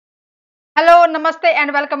Hello, namaste,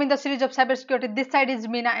 and welcome in the series of cybersecurity. This side is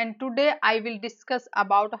Meena, and today I will discuss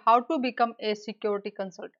about how to become a security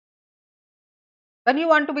consultant. When you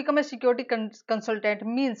want to become a security consultant,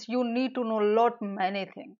 means you need to know lot many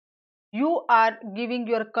things. You are giving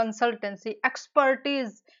your consultancy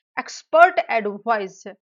expertise, expert advice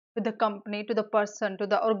to the company, to the person, to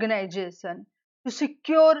the organization to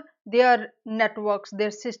secure their networks, their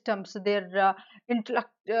systems, their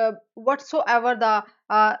whatsoever the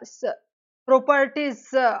properties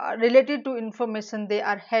related to information they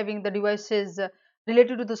are having, the devices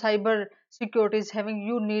related to the cyber security is having.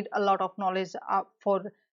 You need a lot of knowledge for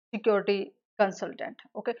security consultant.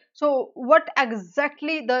 Okay, so what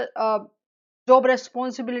exactly the job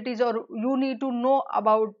responsibilities or you need to know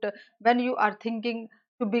about when you are thinking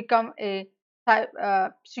to become a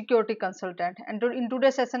security consultant, and in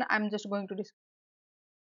today's session I'm just going to discuss.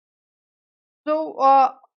 So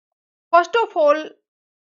first of all,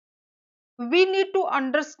 we need to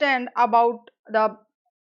understand about the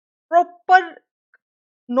proper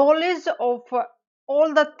knowledge of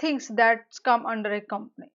all the things that come under a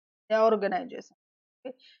company, a organization.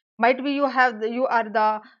 Okay. Might be you have you are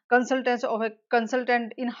the consultants of a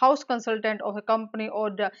consultant, in-house consultant of a company,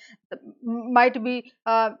 or might be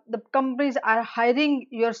the companies are hiring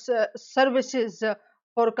your services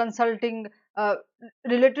for consulting uh,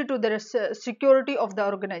 related to the security of the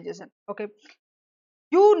organization. Okay,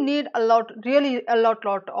 you need a lot, really a lot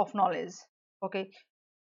of knowledge. Okay,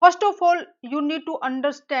 first of all, you need to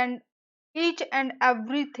understand each and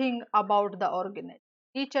everything about the organization,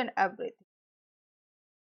 each and everything.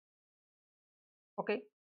 Okay,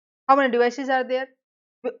 how many devices are there?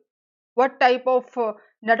 What type of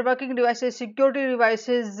networking devices, security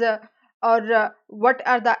devices, or what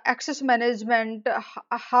are the access management,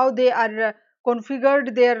 how they are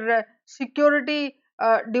configured their security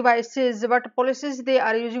devices, what policies they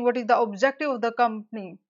are using, what is the objective of the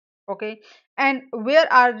company. Okay, and where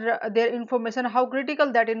are their information, how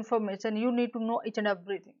critical that information, you need to know each and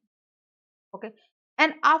everything. Okay,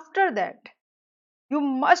 and after that you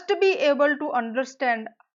must be able to understand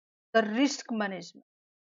the risk management,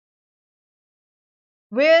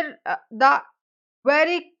 where the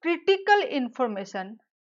very critical information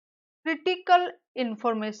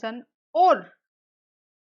or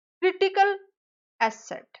critical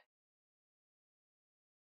asset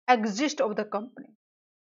exist of the company,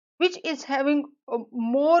 which is having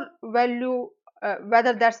more value,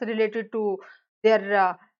 whether that's related to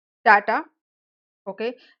their data.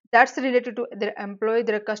 Okay, that's related to their employee,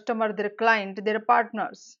 their customer, their client, their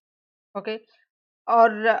partners. Okay,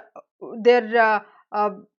 or their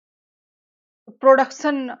uh,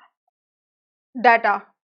 production data,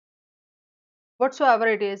 whatsoever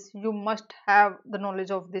it is, you must have the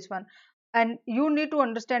knowledge of this one. And you need to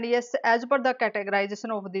understand, yes, as per the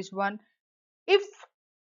categorization of this one, if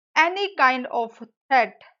any kind of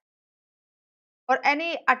threat or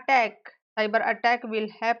any attack, cyber attack will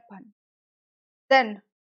happen, then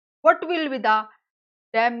what will be the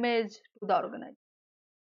damage to the organization.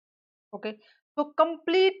 Okay, so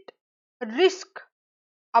complete risk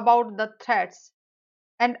about the threats,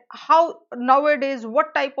 and how nowadays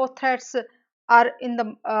what type of threats are in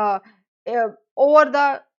the over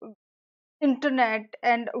the internet,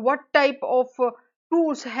 and what type of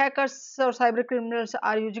tools hackers or cyber criminals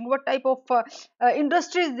are using, what type of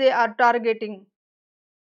industries they are targeting,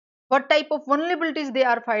 what type of vulnerabilities they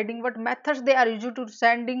are finding, what methods they are using to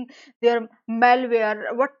sending their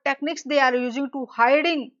malware, what techniques they are using to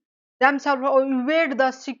hiding themselves or evade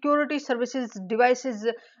the security services devices,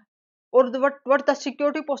 or what the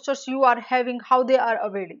security postures you are having, how they are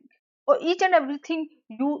evading, or each and everything.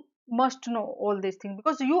 You must know all these things,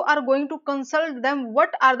 because you are going to consult them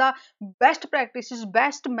what are the best practices,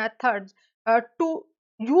 best methods to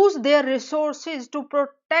use their resources to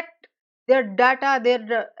protect their data,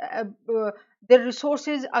 their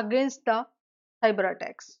resources against the cyber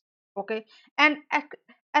attacks. Okay, and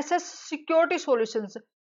assess security solutions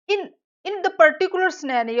in in the particular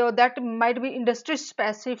scenario that might be industry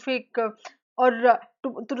specific, or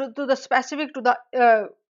to the specific to the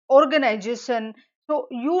organization. So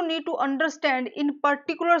you need to understand in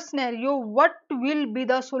particular scenario what will be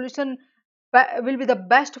the solution, will be the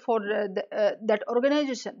best for that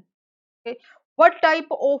organization. Okay, what type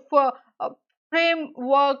of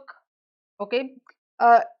framework, okay,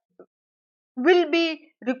 uh, will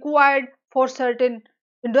be required for certain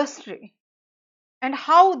industry, and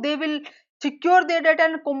how they will secure their data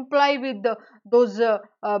and comply with those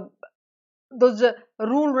those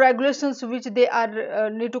rule regulations which they are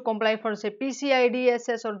need to comply for, say PCI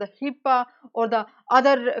DSS or the HIPAA or the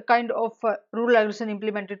other kind of rule regulation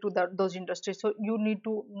implemented to those industries. So you need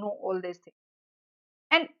to know all these things.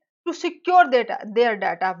 And to secure their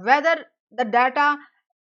data, whether the data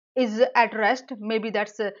is at rest, maybe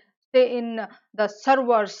that's stay in the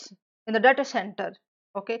servers in the data center,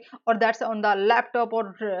 okay, or that's on the laptop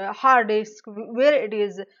or hard disk, where it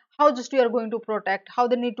is, how just you are going to protect, how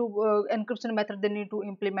they need to encryption method they need to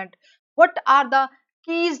implement, what are the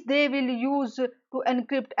keys they will use to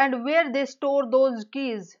encrypt, and where they store those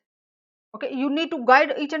keys. Okay, you need to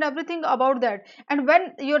guide each and everything about that. And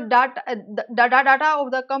when your data the data of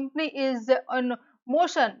the company is in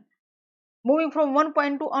motion, moving from one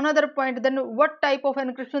point to another point, then what type of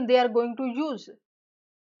encryption they are going to use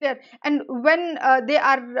there. And when they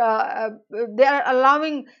are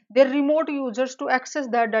allowing their remote users to access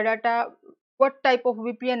that data, what type of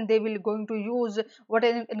VPN they will going to use, what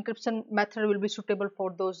encryption method will be suitable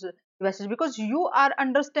for those devices, because you are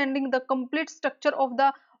understanding the complete structure of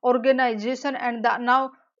the organization. And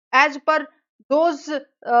now, as per those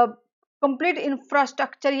complete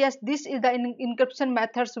infrastructure, yes, this is the encryption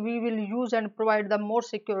methods we will use and provide the more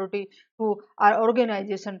security to our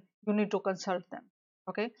organization, you need to consult them.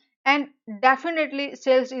 Okay. And definitely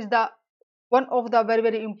sales is the one of the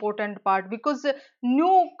very important part, because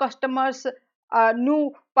new customers,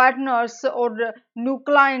 new partners or new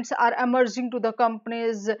clients are emerging to the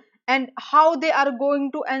companies, and how they are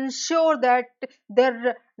going to ensure that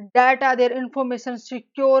their data, their information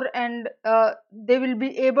secure, and they will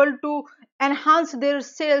be able to enhance their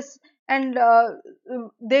sales, and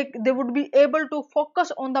they would be able to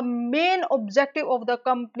focus on the main objective of the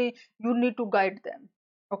company, you need to guide them.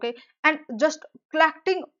 Okay. And just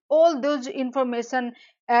collecting all those information,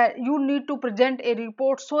 you need to present a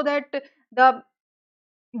report so that the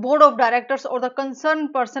board of directors or the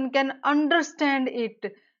concerned person can understand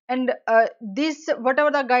it. And this whatever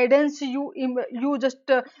the guidance you just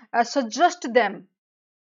suggest them,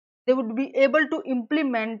 they would be able to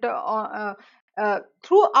implement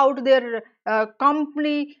throughout their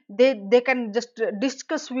company. They can just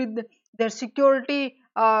discuss with their security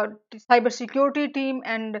cyber security team,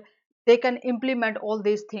 and they can implement all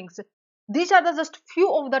these things. These are the just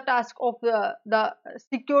few of the tasks of the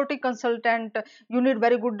security consultant. You need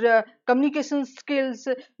very good communication skills,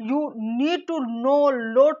 you need to know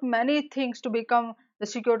lot many things to become the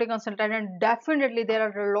security consultant. And definitely there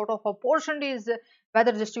are a lot of opportunities,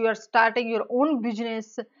 whether just you are starting your own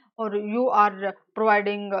business or you are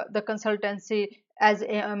providing the consultancy as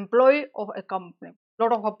an employee of a company.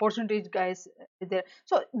 Lot of opportunities, guys, is there.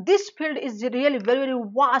 So this field is really very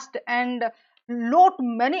vast, and lot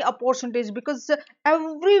many opportunities, because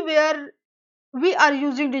everywhere we are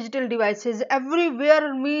using digital devices,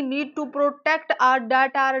 everywhere we need to protect our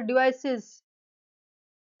data, our devices,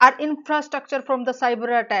 our infrastructure from the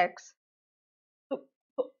cyber attacks. So,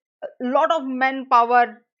 a lot of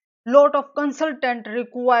manpower, lot of consultant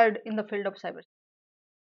required in the field of cyber.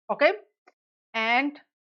 Okay. And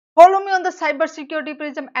follow me on the cybersecurity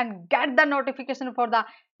prism and get the notification for the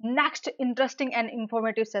next interesting and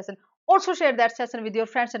informative session. Also share that session with your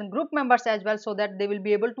friends and group members as well, so that they will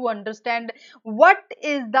be able to understand what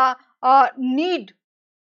is the need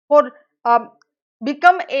for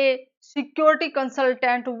become a security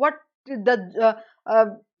consultant, what the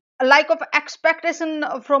like of expectation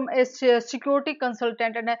from a security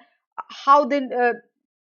consultant, and how they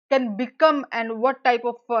can become, and what type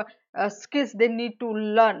of skills they need to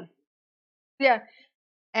learn. Yeah.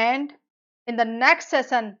 And in the next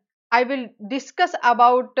session I will discuss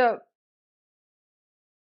about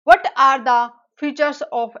what are the features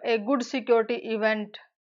of a good security event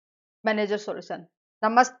manager solution.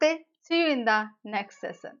 Namaste, see you in the next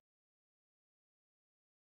session.